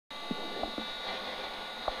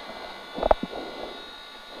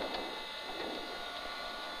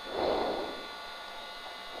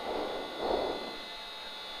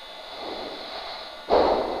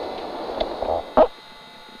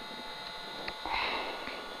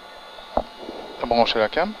branché la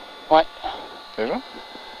cam? Ouais. Déjà?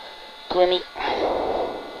 Tout est mis.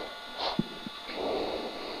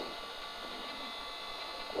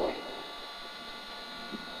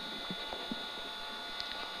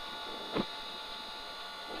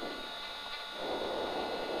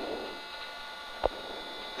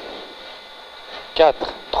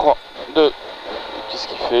 Quatre, 3, 2. Qu'est-ce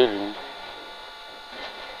qu'il fait lui?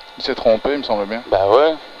 Il s'est trompé, il me semble bien. Bah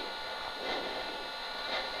ouais.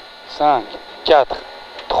 5, 4,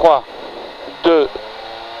 3, 2,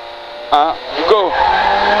 1, go.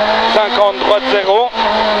 50 droite 0.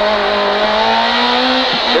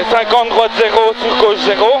 Et 50 droite 0 sur gauche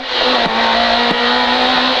 0.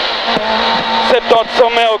 70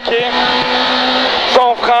 sommet ok.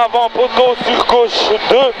 Sans frein avant poteau sur gauche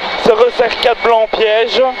 2. Se resserre 4 blancs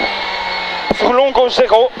piège. Sur long gauche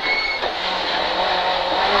 0.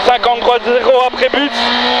 50 droite 0 après but.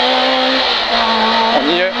 On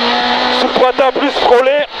y est. Sur droite 1 plus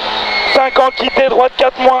frôlé. 50 quitté, droite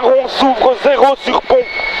 4 moins rond, s'ouvre 0 sur pont.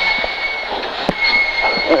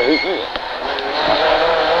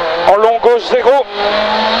 En long gauche 0.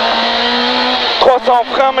 300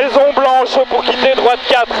 frein maison blanche pour quitter droite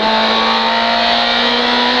 4.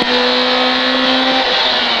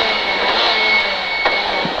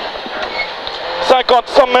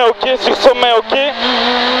 Sommet ok, sur sommet ok,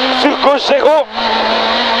 sur gauche 0,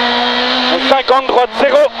 50 droite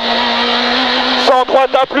 0, 100 droite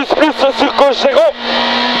 1 plus sur gauche 0,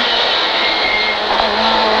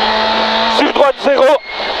 sur droite 0,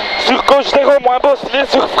 sur gauche 0, moins bosselé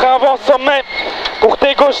sur frein avant sommet, pour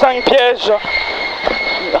tes gauche 5 pièges,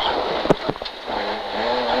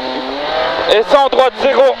 et 100 droite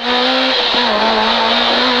 0,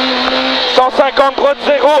 150 droite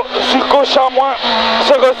 0, sur gauche 1 moins,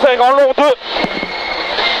 se resserre en long 2,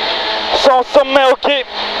 100 sommet ok,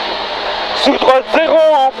 sur droite 0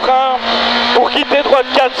 en frein, pour quitter droite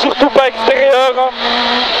 4, surtout pas extérieur,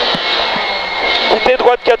 quitter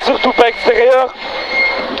droite 4, surtout pas extérieur,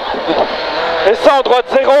 et 100 droite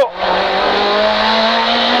 0,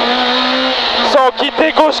 100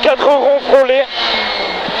 quitter gauche 4 rond frôlé,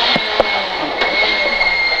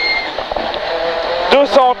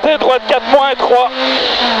 200 T droite 4 moins 3,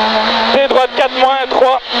 T droite 4 moins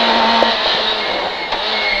 3,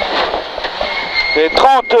 et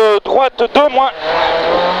 30 droite 2 moins,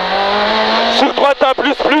 sur droite 1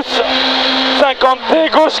 plus, 50 T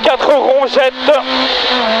gauche 4 rond jette,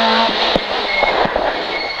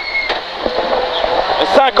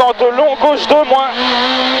 50 long gauche 2 moins,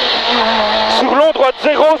 sur long droite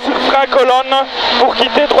 0 sur frein colonne pour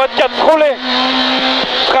quitter droite 4 frôlé,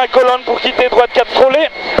 frein colonne pour quitter droite 4 frôlé,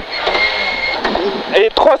 et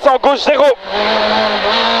 300 gauche 0,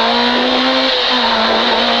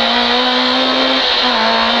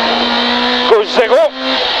 gauche 0,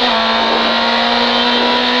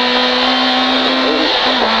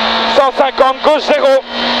 150 gauche 0,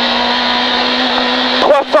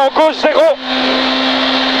 300 gauche 0,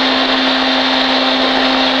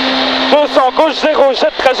 200 gauche 0,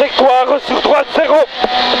 jette trajectoire sur droite 0.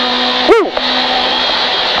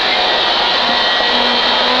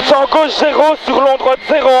 100 gauche 0 sur long droite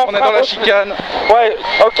 0. On est dans la chicane. Ouais,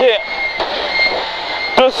 ok.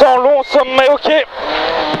 200 long sommet ok.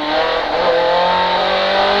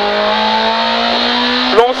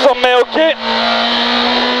 Long sommet ok.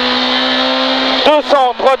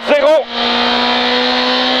 200 droite 0.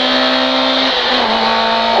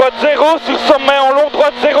 Droite 0 sur sommet en long,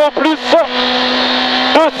 droite 0 plus.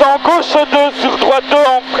 200 gauche 2 sur droite 2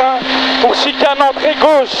 en frein pour chicane entrée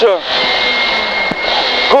gauche.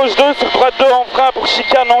 Gauche 2 sur droite 2 en frein pour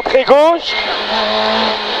chicane entrée gauche.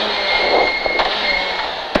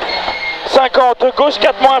 50 gauche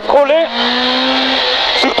 4 moins frôlé.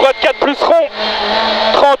 Sur droite 4 plus rond.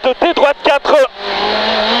 30 T droite 4.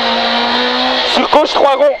 Sur gauche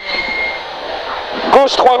 3 rond.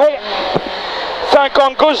 Gauche 3 rond.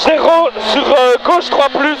 50 gauche 0 sur gauche 3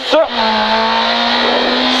 plus,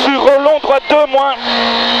 sur long droite 2 moins,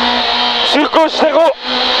 sur gauche 0,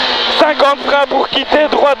 50 freins pour quitter,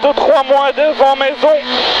 droite 3 moins devant maison,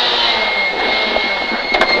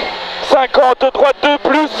 50 droite 2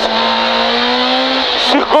 plus,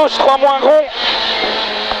 sur gauche 3 moins rond,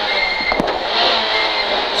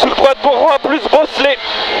 sur droite 3 plus bosselé,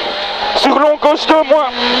 sur long gauche 2 moins,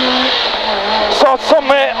 sans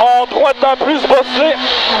sommet en droite 1 plus bosselé,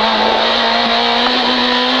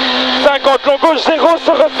 50 long gauche 0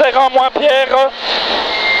 se resserre en moins pierre,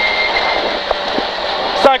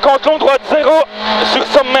 50 long droite 0 sur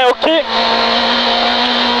sommet ok,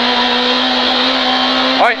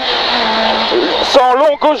 oui. 100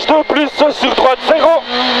 long gauche 2 plus sur droite 0,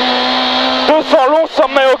 200 long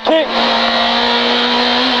sommet ok,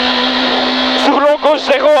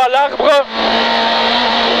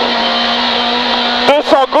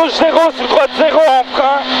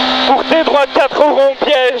 quitter droite 4 au rond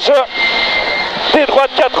piège. Des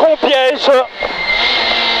droite 4 rond piège.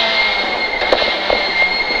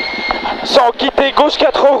 Sans quitter gauche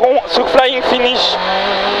 4 au rond sur flying finish.